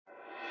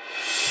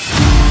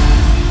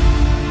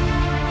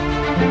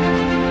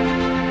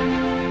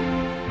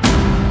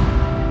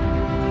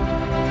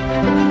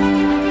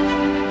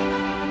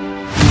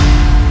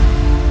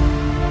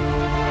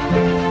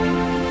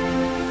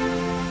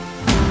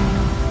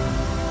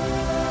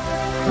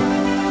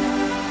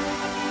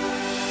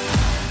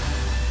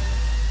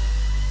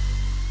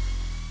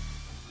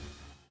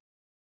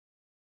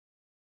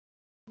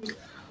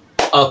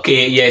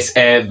Okay, yes,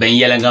 ben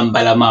yelangam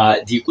balama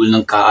di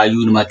kulnang ka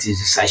ayun matin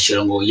sa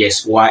shilongo.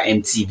 Yes,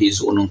 YMTV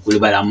zonong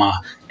kulbalama.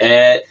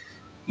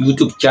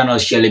 YouTube channel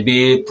shall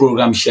be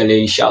program shall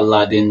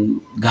inshallah then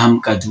gam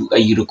kadu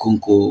ayiru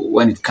kunko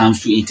when it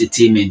comes to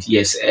entertainment.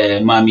 Yes,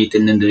 mami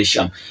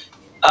tenendrisham.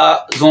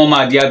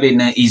 Zoma diabe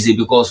na easy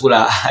because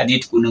wala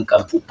hadit kunang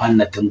kampu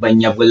panna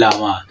tembanya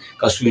bulama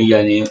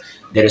kasuyane.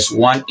 There is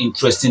one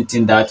interesting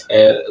thing that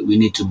we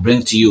need to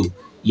bring to you.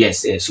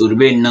 Yes, so the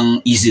way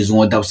nang easy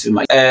zone that was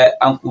my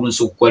uncle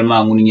so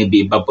kwalma nguninye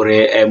be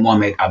babore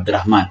Mohammed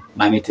Abdurrahman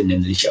mami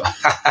tenendrisha.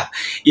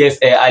 Yes,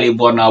 Ali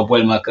Borna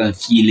Bolma can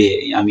feel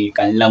it. I mean,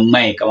 can lang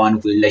may kawan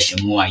ko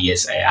lesson mo.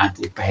 Yes,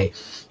 anti pay.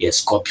 Yes,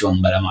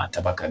 Scorpion Balama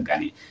Tabaka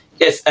Gani.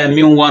 Yes, I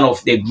mean one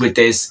of the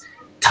greatest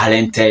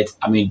talented,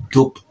 I mean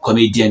dope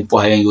comedian po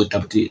hayan yo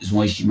tapti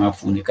Zmoishima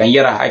Funi. Can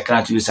yara I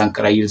can't use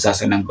Sankara Yilsa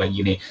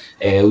Sanangbayine.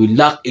 We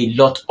lack a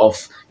lot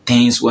of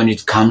things when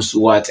it comes to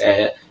what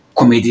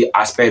comedy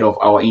aspect of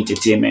our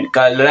entertainment.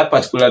 Kala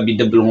particular be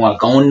double one.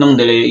 Kaunong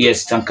dele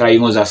yes Sankara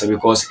Yilsa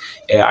because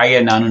I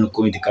am no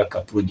comedy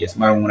kaka projects.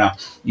 Maruna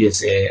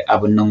yes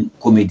abunong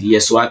comedy.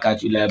 Yes, so I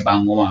can't ila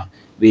bangoma.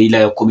 We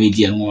like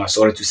comedian.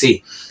 Sorry to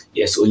say.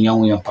 Yes, on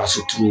yang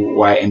pass through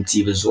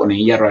YMTV zone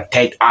yara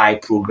tight eye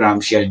program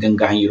share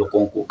denga hiro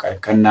konko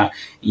kana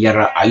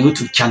yara a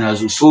YouTube channel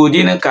so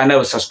didn't kind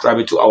of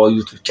subscribe to our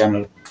YouTube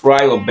channel.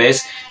 Try your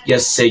best,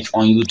 just search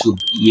on YouTube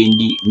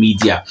Yendi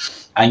Media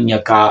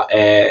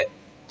anyaka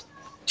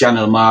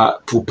channel ma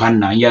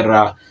pupanna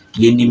yara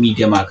Yendi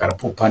Media makara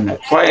pupanna.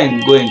 Try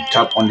and go and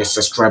tap on the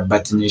subscribe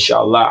button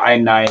inshallah. I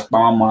know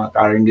mama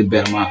ring the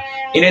bell ma.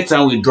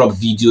 Anytime we drop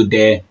video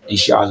there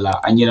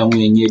inshallah and you know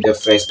we need the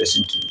first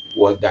person to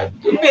watch that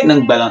video.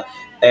 Nang balang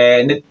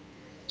ne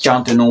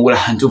chante no wala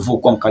hantu fu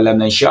kon kala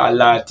na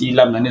inshallah ti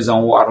lam na ne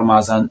zan wa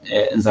armazan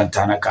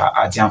zantana ka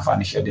a jan fa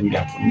ne shedin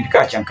biya mi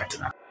ka chan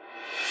katana.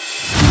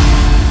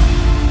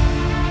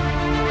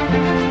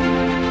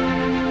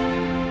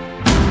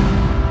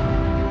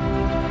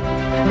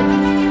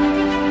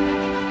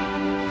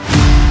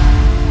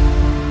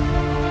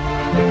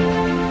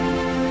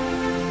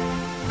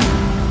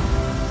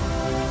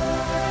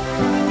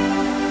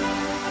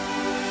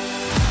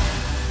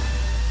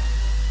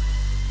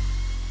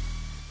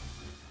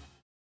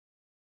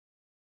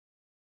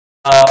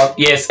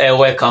 Yes,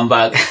 welcome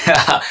back.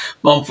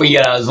 Mom for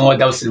years, no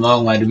doubt,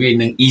 Silma, the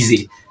being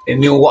easy. And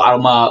me, what are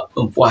my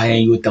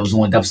employing you?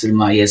 No doubt,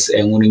 Silma, yes,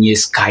 and one year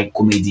Sky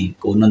comedy,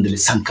 or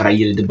nonetheless, Sankara,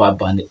 the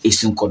Baba, and the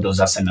Asian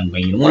Cordoza, and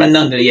when you want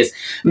nonetheless, yes,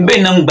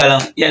 Benang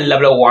Balang, Yan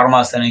Labla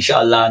Warmas, and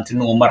inshallah, to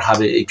know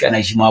Marhabe, a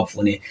Kanajima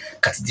Fune,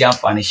 Katijan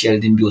Fan,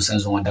 Sheldon Bios,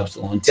 and so on, that's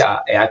on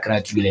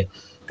Akratule,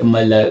 the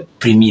Mala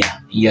Premier,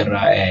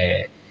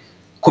 Yara.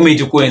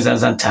 Comedy ko en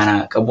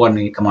zantana ka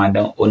borni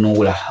kamanda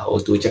onula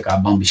oto chaka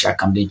bambisha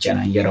kamde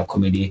chana yara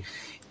comedy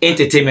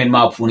entertainment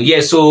map.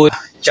 Yes, so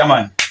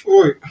chairman.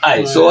 Oi.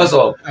 Aye, so what's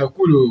up?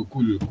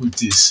 Cool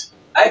tis.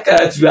 I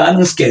can't you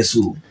anunske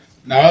so.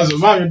 Now so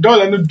man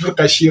dollar no dur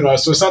kashira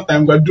so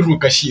sometimes go dur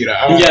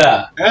kashira.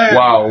 Yeah.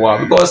 Wow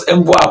because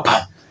embo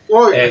pam.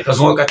 Oi. Cause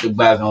one got to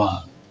buy no.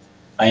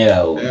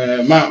 Aya.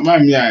 Ma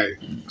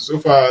so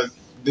far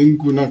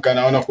dingu no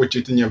kana ona ko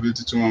chetinya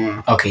bitu to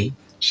mama. Okay.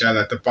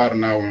 Inshallah te par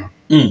now.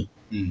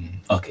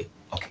 Okay.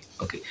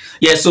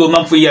 Yes, so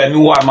man for year me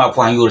war ma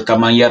po hanyor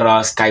taman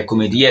yara Sky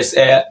comedy. Yes,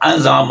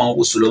 anza ma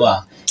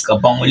usulwa ka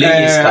bangule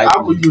Sky.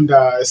 Aku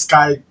yunda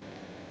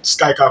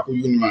Sky ka ku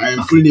yunma.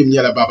 I'm full name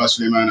Yala Baba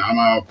Suleiman. I'm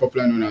a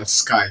popular known as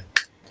Sky.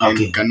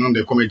 Okay. Canon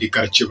the comedy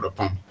quartier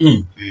pam.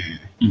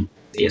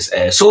 Yes,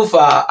 so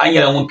far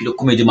anyala mo pilo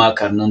comedy ma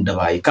karnon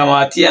dabai.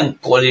 Kama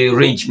tiang poly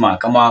range ma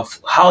kama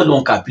how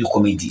long ka pilo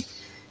comedy?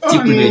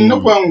 No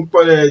one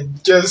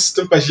just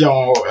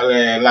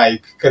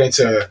like current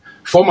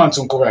 4 months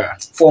on cover.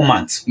 4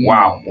 months.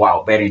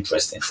 Wow, very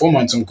interesting. 4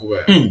 months on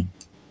cover.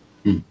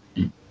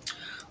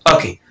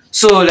 Okay,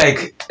 so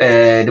like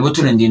the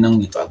button and the non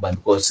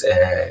because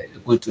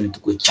go to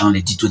go channel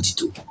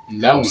dito.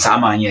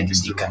 Sama anya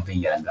the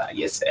campaign yanga.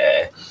 Yes,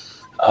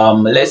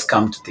 let's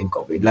come to think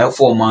of it. Like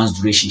 4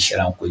 months duration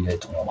sharam ko ile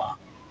to mama.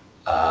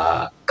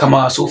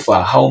 Kama so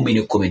far, how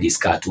many comedies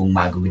got to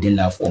mag within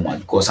that 4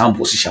 months? Because I'm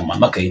position man,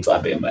 maka ito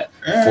abema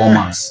 4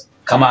 months.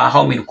 Kama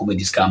how many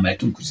comedies can I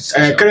think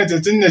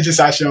currently in the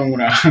session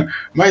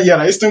my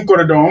yara Eastern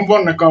Corridor on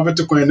one account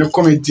to coin a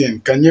comedian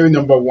can you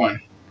number 1.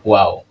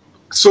 Wow.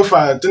 So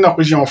far, the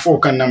opposition 4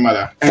 can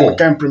namala and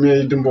can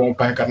premiere the bomb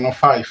pack no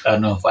 5.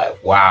 No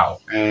 5. Wow.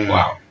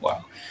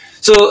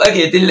 So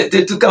okay,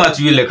 to come at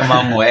you like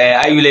mamo,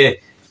 I will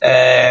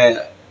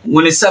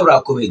when it's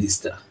several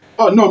comedies.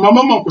 Oh no, my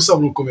mama could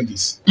several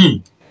comedies.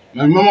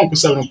 My mama could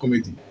several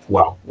comedy.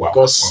 Wow.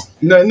 Because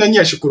na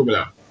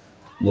shukurubla.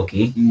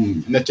 Okay.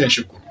 Na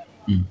shukuru.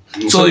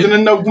 So you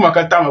know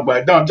Gumakatama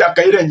by down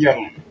Jacka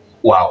young.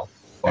 Wow.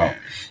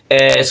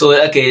 So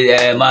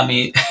okay,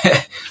 mommy,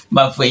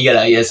 my friend,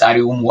 yes, I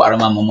remember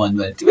mama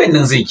Manuel.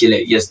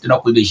 Yes, to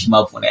not put the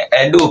shima phone.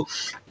 And do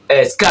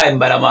Sky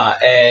and Barama,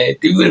 they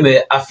will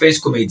be a face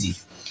comedy.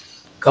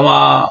 Come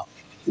on.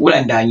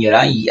 Wala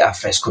ndanya ya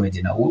first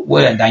comedy na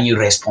wala ndanya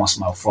response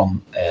ma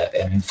from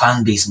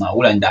fan base ma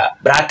wala nda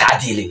brata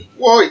dile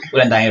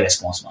wala ndanya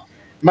response ma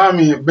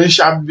mami ben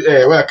shab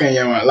wala kan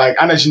yama like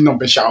energy no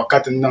ben shab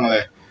kat nang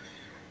le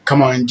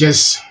come on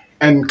just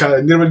and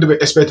ka never do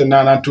expect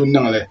na to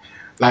nang le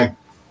like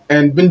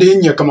and ben de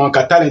nya come on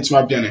ka talent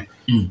ma bien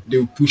they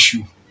will push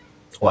you.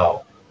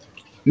 Wow.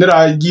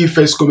 Nera give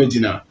first comedy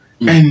na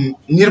and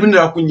never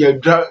nda kunya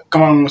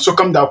come on so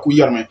come da ku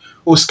yarme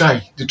o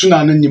sky the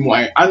tuna nan ni mo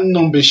ai an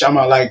non ben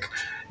shama like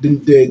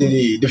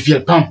the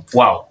feel pump.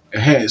 Wow.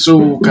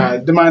 So ka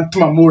the man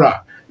tuma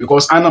mura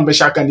because anam be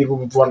shaka ni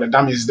bu for the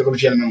damage the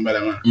feel number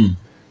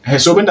ma.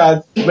 So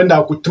benda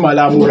ku tuma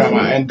la mura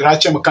ma and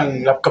drache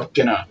kan lap kap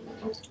kena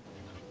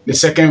the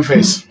second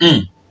phase.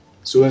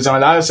 So in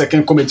la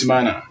second comedy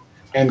mana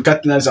and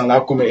katna zan la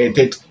comedy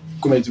third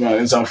comedy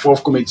man zan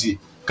fourth comedy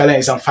kala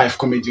is 5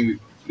 comedy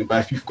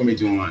by 5th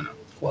comedy mana.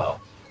 Wow.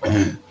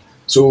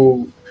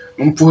 So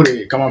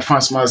mpure kama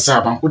fans ma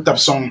zaba ku tap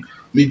song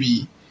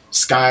maybe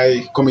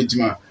Sky comedy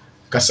ma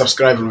ka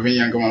subscribe ven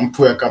yang kama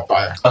mpure ka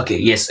pa. Okay,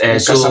 yes.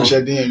 So some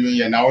share din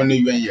yen na only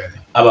yen yen.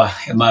 Aba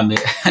mame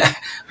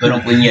but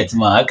on kunyet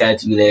ma ka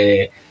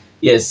tule.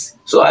 Yes.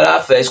 So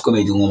ala first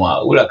comedy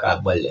ngoma ula ka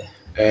balle.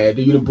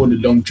 The you born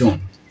Long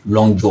John.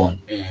 Long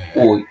John.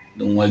 Oh,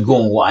 no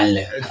John one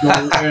le.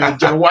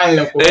 John one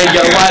le.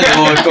 John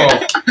one to.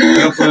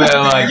 No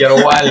problema,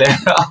 John one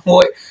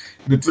le.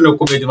 Between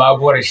comedy ma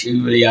bore she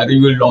ya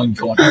you Long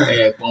John.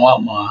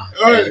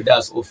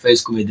 That's our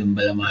first comedy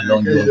mbala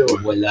Long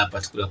John wala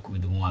particular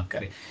comedy mo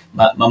kare.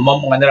 Mama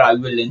mo ngana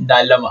will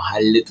ndala ma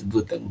halle to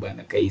do tang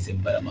bana kai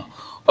zimbala.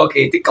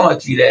 Okay, te kama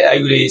tile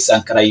ayule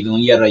sankara idon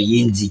yara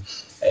yindi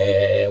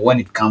when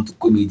it comes to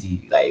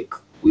comedy like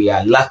we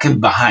are lacking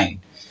behind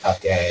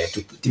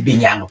to be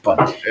young upon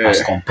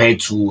as compared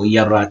to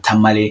yara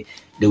tamale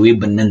the way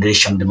Benandre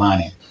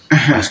Shamdemane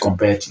as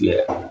compared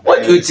to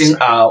what do you think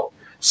are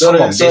some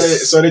of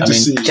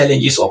these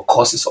challenges or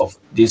causes of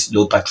this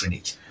low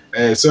patronage?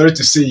 Sorry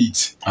to say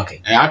it.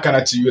 Okay. I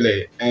cannot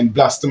you and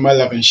blast my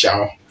love and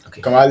shower.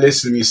 Okay. Come on,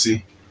 listen me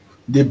say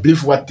they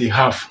believe what they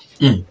have.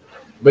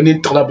 But they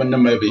talk about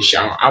them maybe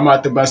shower. I'm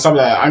at the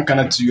basabla. I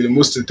cannot you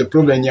most of the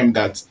problem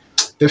that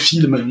the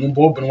film and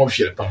Bob and what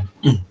feel upon.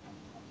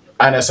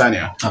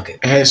 Anasania.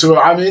 Okay. So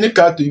I mean, the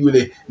car to you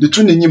the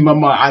two name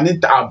mama and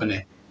it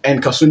abne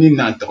and Kasuni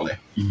Nantole.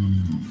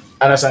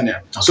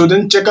 Anasania. So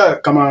then check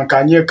out come on,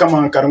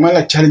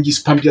 Karamala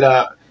challenges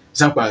Pampira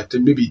Zampa to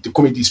maybe the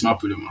comedy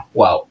smart.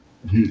 Wow.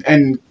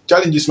 And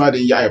challenges ma the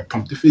yeah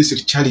pump the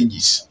face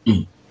challenges.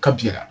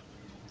 Kapira.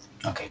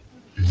 Okay.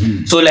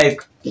 So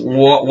like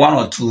one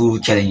or two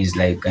challenges,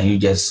 like can you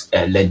just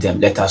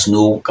let us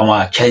know come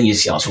on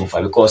challenges here so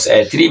far because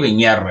maybe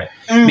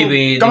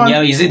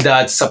is it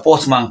that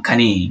support man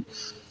can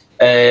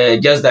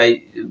just that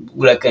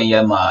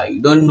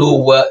you don't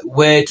know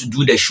where to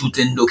do the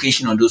shooting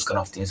location or those kind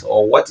of things,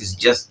 or what is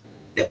just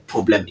the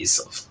problem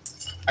itself?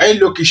 I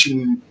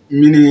location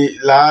mini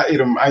la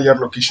irum ayer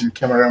location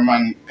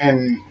cameraman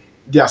and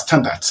their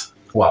standards.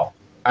 Wow.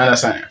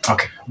 Understand?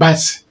 Okay.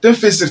 But the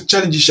face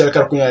challenges shall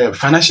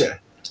financial.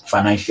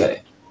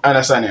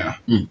 Understand?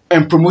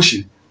 And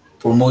promotion.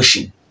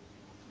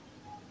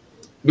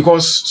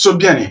 Because so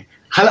bien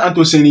hal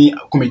anto seni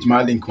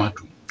commitment link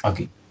matu.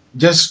 Okay.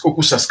 Just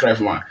oku subscribe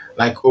ma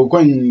like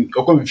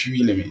okon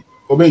view me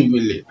oben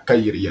you ka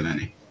yiri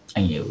yanane.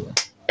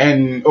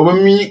 And over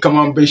me come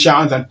on be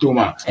shans and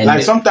tuma.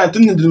 Like sometimes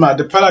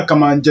the pala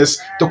come on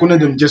just to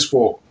them just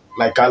for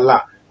like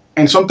Allah.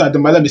 And sometimes the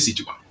mala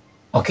message.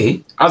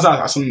 Okay. As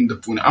on the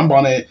phone, I'm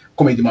gonna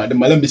comedy the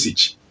mala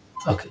message.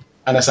 Okay.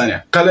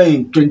 Understand? Kala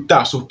in 20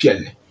 so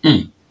piel.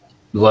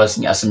 Because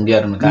ni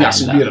asembir na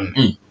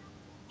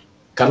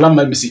Kala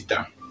mal message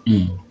ta.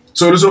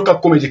 So rezo ka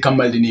comedy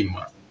kamal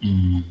dinima.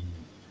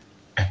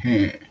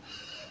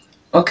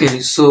 Okay,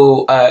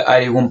 so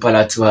I won't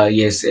palatua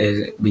yes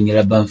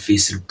Binyalaban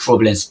face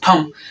problems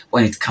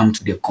when it comes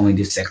to the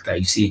comedy sector.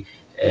 You see,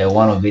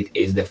 one of it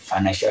is the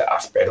financial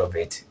aspect of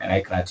it, and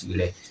I cannot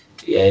really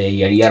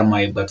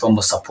my but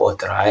one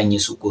supporter I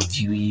need to go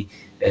view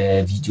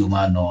video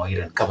man or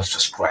even cover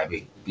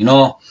subscribing. You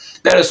know,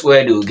 that is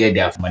where they will get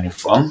their money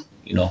from,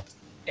 you know.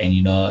 And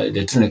you know,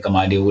 the thing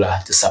come they will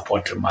have to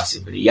support them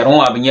massively. You don't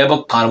have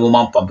never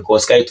pump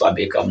because sky to a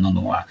bake up no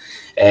more.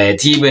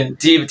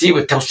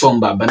 TV top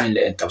somba,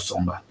 banana top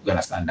somba. You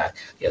understand that?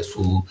 Yes,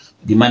 so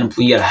the man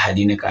who had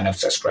in a kind of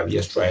subscribe,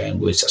 just try and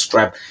go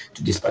subscribe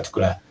to this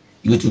particular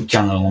YouTube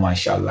channel,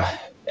 mashallah.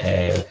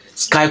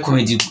 Sky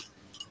Comedy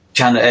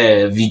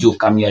channel video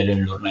camera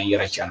den lo na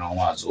yara channel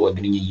was or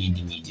the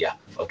media.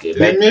 Okay,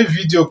 let me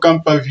video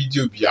campa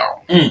video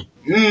biao.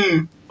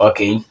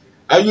 Okay.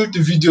 I use the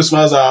videos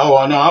maza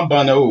no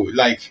abana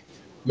like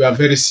we are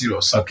very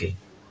serious. Okay.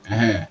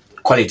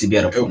 Quality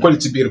beer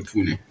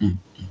pune.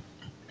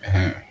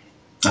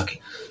 Okay.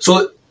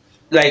 So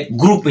like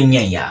group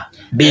nya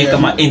being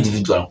kama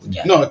individual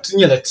kunya. No,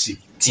 tinya la team.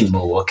 Team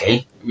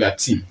okay. We are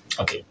team.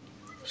 Okay.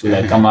 So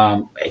like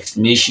kama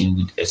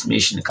estimation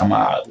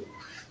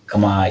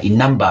kama in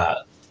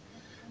number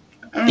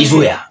is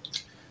where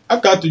I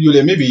got to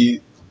you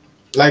maybe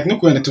like no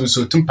going to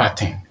so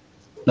pattern.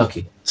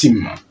 Okay.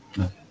 Team man.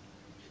 Okay.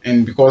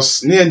 And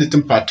because near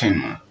the pattern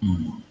man.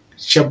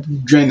 Shop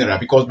general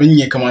because when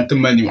you come on to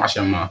money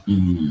washama.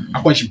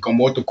 I want you come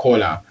out to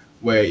call her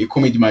where you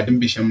come with my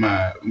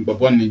dembishama but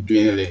one in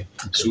generally.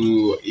 So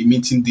a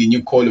meeting the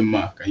new call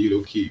ma can you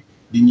okay.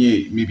 The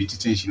new maybe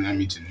detention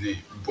meeting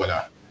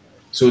voila.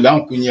 So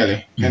down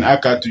kunyele and I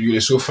got to you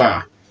so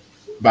far.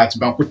 But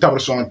Bankuta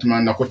resort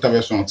man, Nakota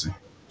resort.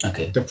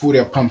 Okay. The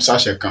poor pump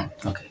Sasha come.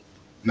 Okay.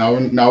 Now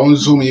on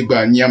Zoom,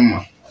 by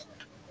Nyama.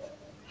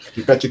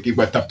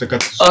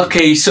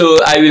 Okay, so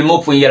I will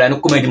move on yala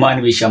no come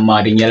man we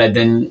shama de yala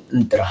den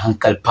inter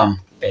hankal pam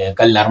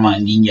kalarma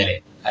ndi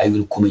yala. I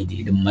will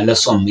comedy the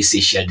malasom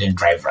message den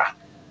driver.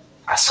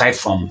 Aside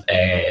from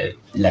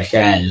la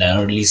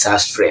release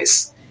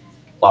stress,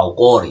 our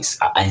worries,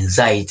 our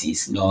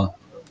anxieties,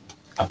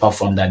 apart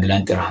from that, the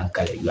lantern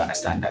hankal, you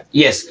understand that?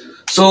 Yes.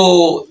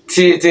 So,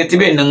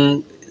 tibe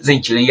nang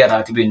zinchilin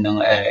yara tibe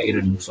nang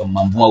irin so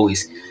mambuwa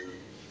ways.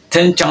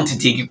 Ten chanti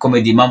tiki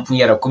comedy mampun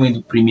yara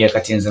comedy premier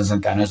katin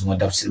zanzantana zuma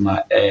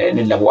dapsilma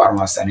ne labo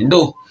arma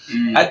sanindo.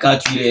 I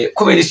can't really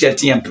comedy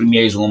shirty and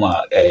premier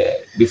zuma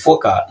before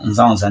ka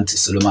zanzanti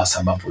soloma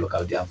samba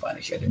poloka di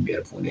amfani share dem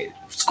bere pune.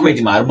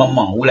 Comedy ma arma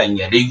man wula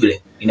nya de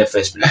in the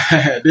first place.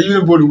 The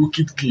yule ball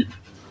wicked game.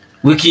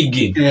 Wicked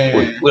game.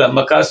 Wula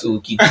makasu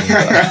wicked game.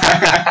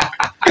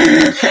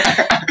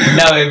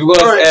 Now,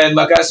 because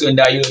Makasu and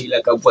Dayo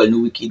like a ball no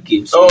wicked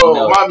game. So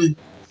mommy,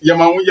 your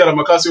mom will get a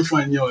Makasu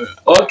fan.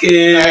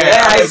 Okay,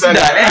 I see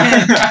that.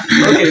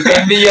 Okay,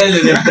 can be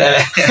yelling.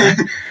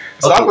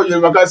 So I'm going to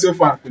Makasu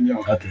fan.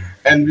 Okay.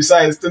 And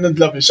besides, student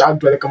love and shout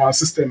to the command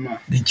system.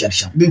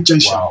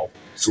 Didn't wow.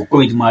 So go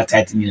with my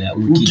title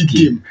wicked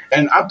game.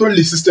 And I told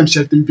the system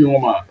shelting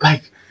Pima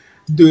like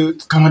the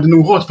command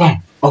no hot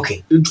pump.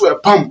 Okay. Into a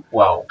pump.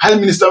 Wow. High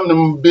minister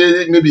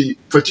maybe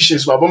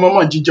politicians, but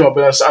Mama Gigi about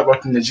the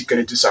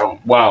sound.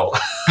 Wow.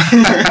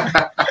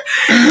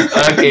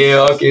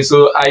 Okay.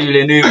 So I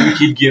will know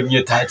wicked game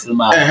your title,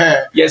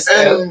 man. Yes.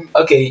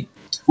 Okay.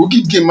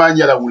 Wicked game man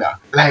yala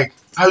like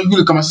how you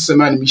will come as a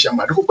man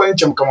Mishama. The Kupa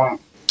Cham come on.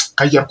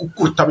 Kaya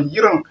kukuta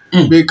yiran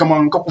be come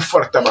on kaku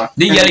fartaba.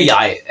 The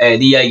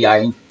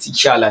yaya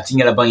Tichala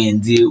Tingala Bang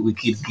and the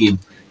wicked game.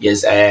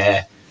 Yes,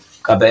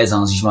 Kabez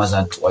and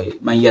Zimazan toy.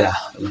 Mayera,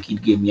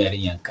 wicked game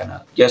yari and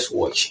kana. Just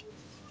watch.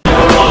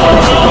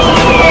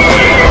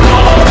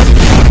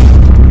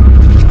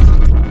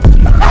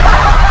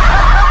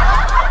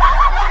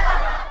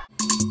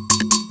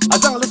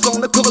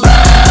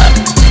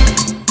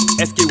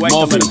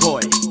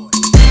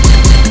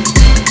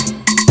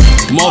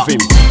 Move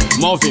him.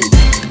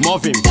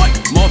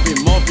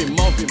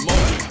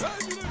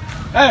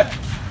 Hey,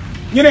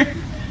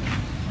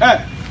 hey.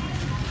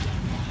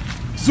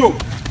 So,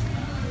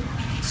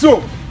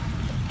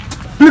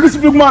 look at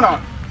the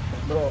man,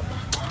 bro.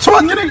 So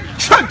I'm getting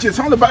churches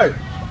on the back.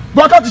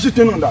 But I got shit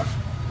on that.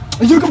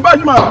 You can buy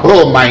man.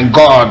 Oh my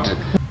God.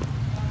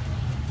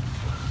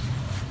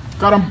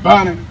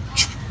 Carambane.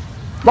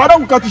 But I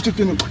don't got shit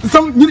in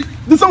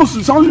some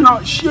sound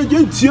now. She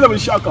again, see them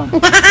shotgun.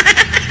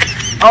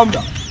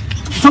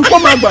 Some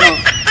come back,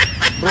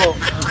 bro.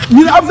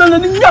 You have done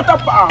anything yet,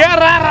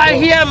 right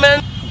here,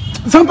 man.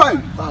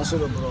 Sometimes,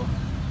 bro.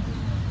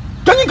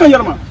 Can you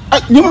hear man?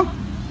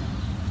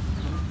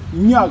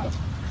 Nyaga.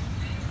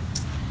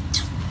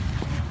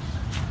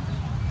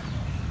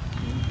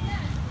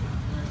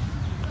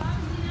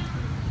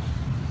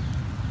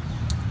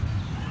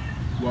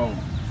 Wow.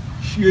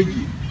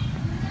 Shigi.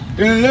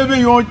 In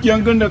living your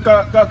young gun, the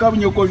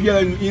Kakabin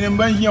in a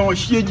bank on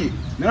Shigi.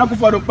 Now I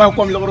for the park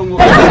on Lorongo.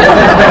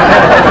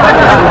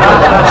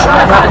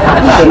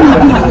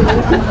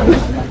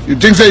 You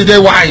think so?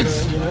 They're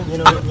wise.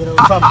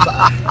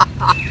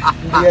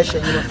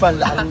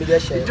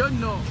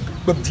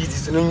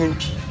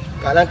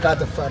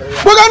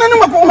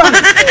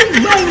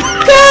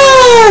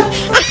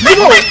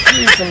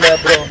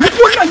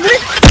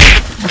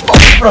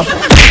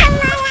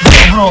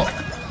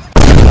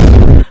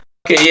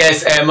 Okay, yes,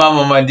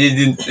 Mama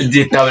did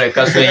table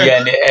because we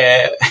are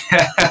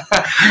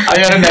I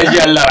don't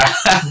know.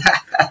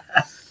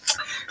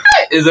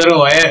 Is a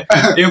room,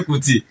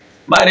 Equity.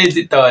 Married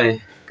it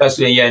today because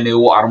we are the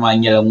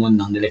warman yellow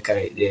moon on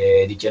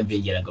the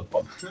champion yellow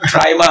pump.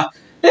 Try ma.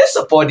 Let's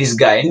support this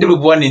guy. And the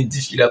one in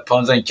this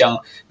pounds and chang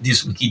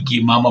this wicked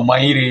game. Mama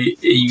Mairi,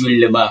 you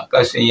lema,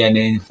 because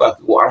in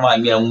fact,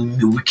 Warman,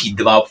 the wicked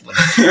mouth.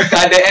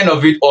 At the end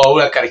of it, all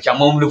like a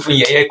chamom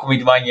looking a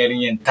with my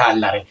yelling and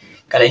talary.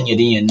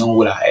 Kalanyedi and no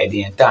will hide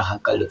the entire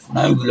hankal.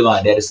 Now,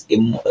 there is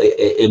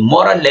a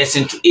moral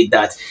lesson to it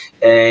that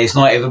it's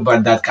not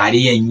everybody that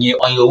carry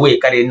on your way,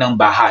 carry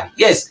number hard.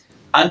 Yes,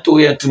 and to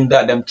hear to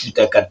that them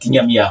tutor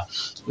Katinyamia,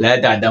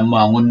 let that the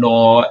man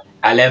no.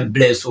 Alan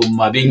bless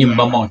my being in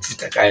Bama to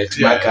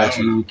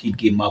wicked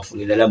game up for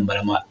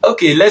the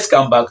Okay, let's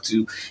come back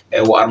to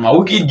Warma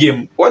wicked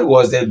game. What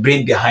was the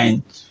brain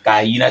behind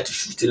Kayina to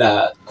shoot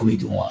la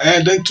comedy one?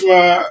 Then to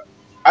my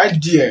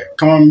idea,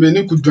 come on,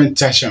 we could do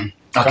intention.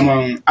 Come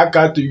on, I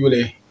got to you.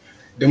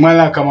 The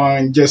man come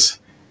on, just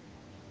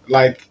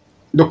like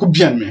the could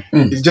bien me.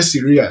 It's just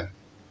real.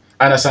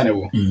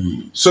 Understandable.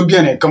 So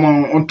bien come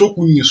on talk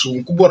with you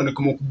so ku borne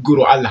come ku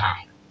goro Allah.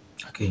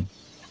 Okay.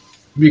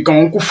 We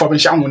come ku fa ben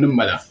shamu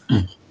nimala.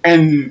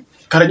 And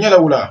karanyala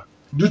wula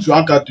due to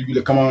anka to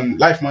you come on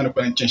life man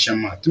ko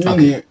intention ma. To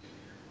me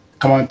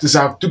come on to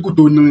sa to ku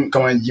to no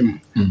come on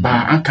yim.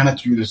 Ba an cannot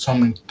to you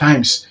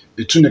sometimes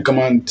the tune come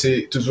on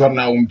to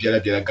zwarna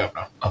biela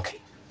gabra. Okay.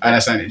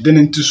 Understand it. Then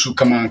into su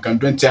come on can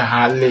don't tell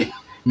hale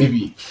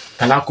maybe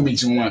kala ku mi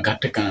jinwa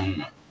gatte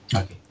kan.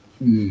 Okay.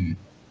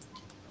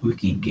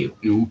 Wicked Game.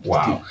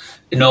 Wow.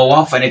 You know,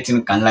 one funny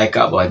thing I like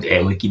about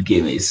Wicked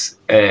Game is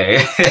hey,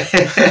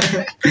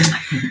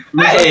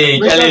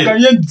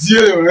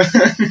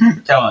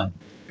 come on.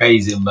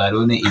 Guys,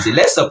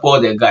 let's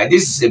support the guy.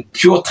 This is a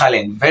pure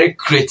talent, very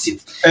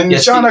creative. And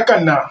yes,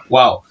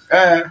 wow.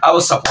 I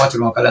was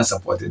supporting him, I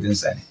supported him.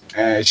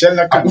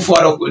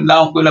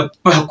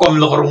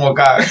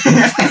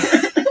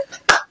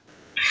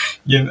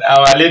 I'm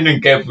learning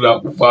careful.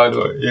 Oh,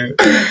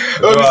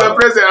 Mr.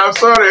 President, I'm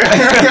sorry.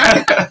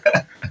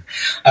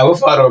 I will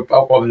follow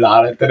Papa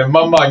Lara to the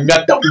Mama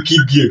Nyata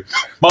Wicked Game.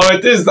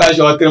 Mama Tess, I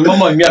shot the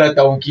Mama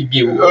Nyata Wicked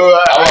Game. Oh,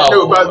 I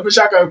know, but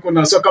Bushaka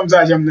Kuna, so comes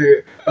I am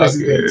the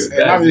president.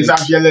 I'm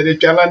Zapia de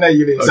Piana,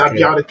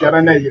 Zapia de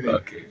Piana.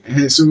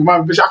 Okay. So, my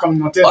Bushaka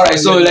not. Alright,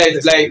 so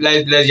let's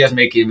just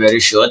make it very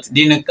short.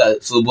 Didn't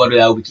so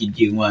bother Wicked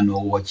Game one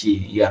or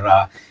watching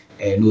Yara.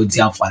 No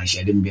jam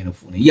financial dem be no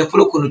phone ya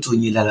polo kono to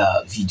nyila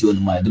la video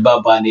no ma de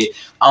baba ne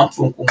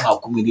amfon ko ma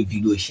comedy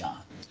video sha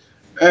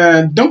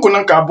donc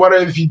on ka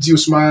bora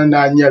videos ma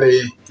na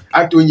nyale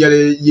ato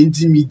nyale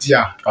yindi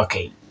media.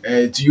 Okay.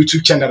 To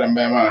YouTube channel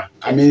ma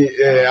I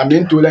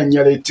mean to la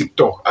nyale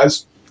TikTok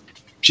as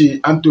chi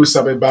anto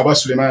sabe baba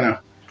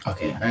Sulemana.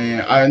 Okay.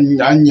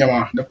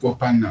 Anyama da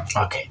popana.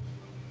 Okay.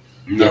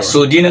 Yeah,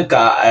 so didn't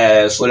ka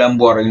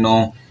Solembor, you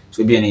know,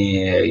 so bien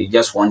you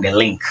just want the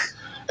link.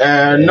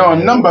 No,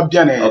 number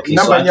bien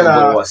number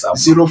nyala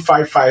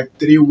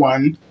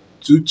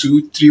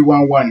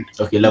 05531222311.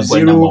 Okay,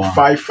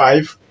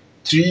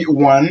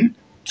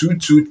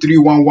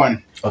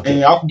 05531222311. Okay.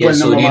 Yeah,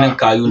 so didn't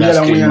ka you na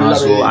screen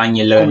so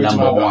anyela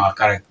number 1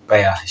 correct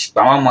pair.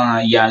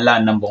 Mama ya la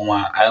number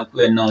 1 I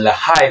ko no la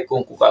high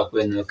ko ka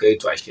no ka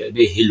to ashel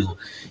be hello.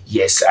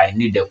 Yes, I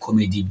need a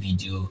comedy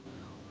video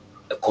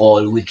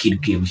called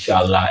Wicked Game,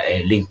 inshallah.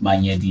 Link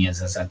manya diyan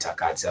sa Santa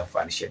Casa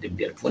fan share dem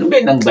der. Fun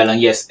be nang balang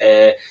yes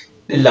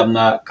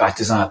lamna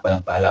cartisan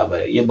pa pala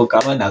ba. Ye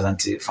bokama na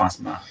zanti fans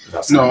ma.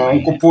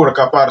 No, ko pour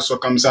capar so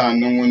comme ça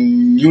non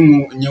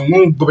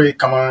nyum bobe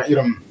kama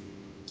iram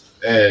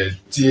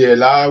ti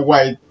la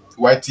white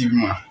TV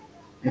ma.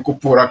 Ko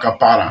pour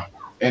capara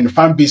and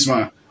fan base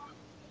ma.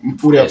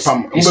 Pour ya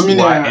pam.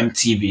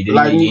 MTV de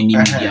ni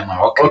media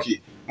ma.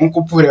 Okay.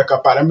 Unko pour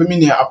capara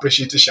mbe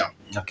appreciation.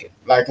 Okay.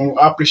 Like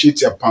I appreciate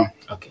your palm.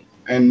 Okay.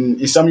 And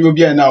it's some you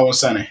be now on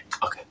Sunday.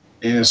 Okay.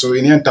 And so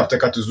in the end tap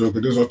take to zo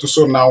those are to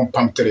so now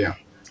palm tree.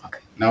 Okay.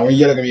 Now when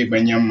yela gami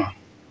banyama.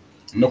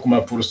 No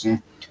kuma pursu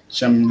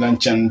sham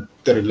lanchan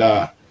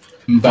terla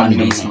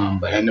mbami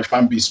and the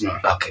fan beast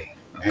man. Okay.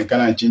 And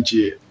kana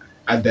chinchi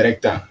a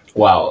director.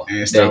 Wow.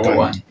 Director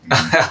one.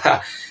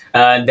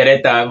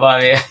 Director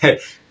mami.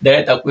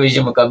 Director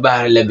kuji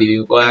makabahar la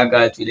bibi ko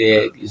aga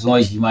tule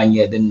zonji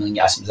manya den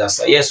nyas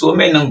mzasa. Yes, so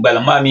men nang bala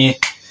mami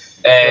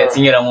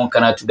Tinyera mo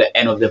kana to the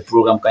end of the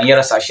program. Kan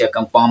yara sa share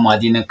kan pang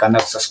madina kana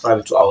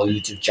subscribe to our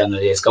YouTube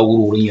channel. Yes, ka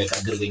wuru nya ka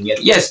girganya.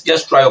 Yes,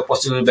 just try your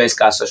possible best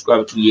ka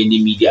subscribe to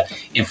Yeni Media.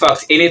 In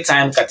fact,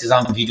 anytime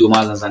katizam video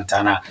mazan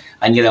zantana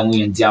anyera mo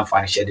yan diam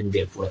fan share dem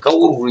be for. Ka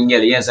wuru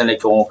nya yan san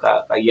ko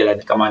ka yela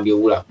de command de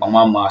wula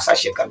mama sa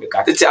share ka be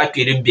ka tete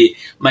akere be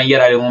man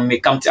yara le mo me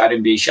kam ti are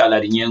be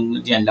inshallah de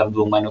yan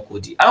labdo man ko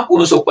di. An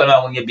ko so ko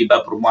na mo nya be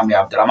ba program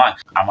Abdurrahman.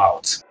 I'm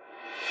out.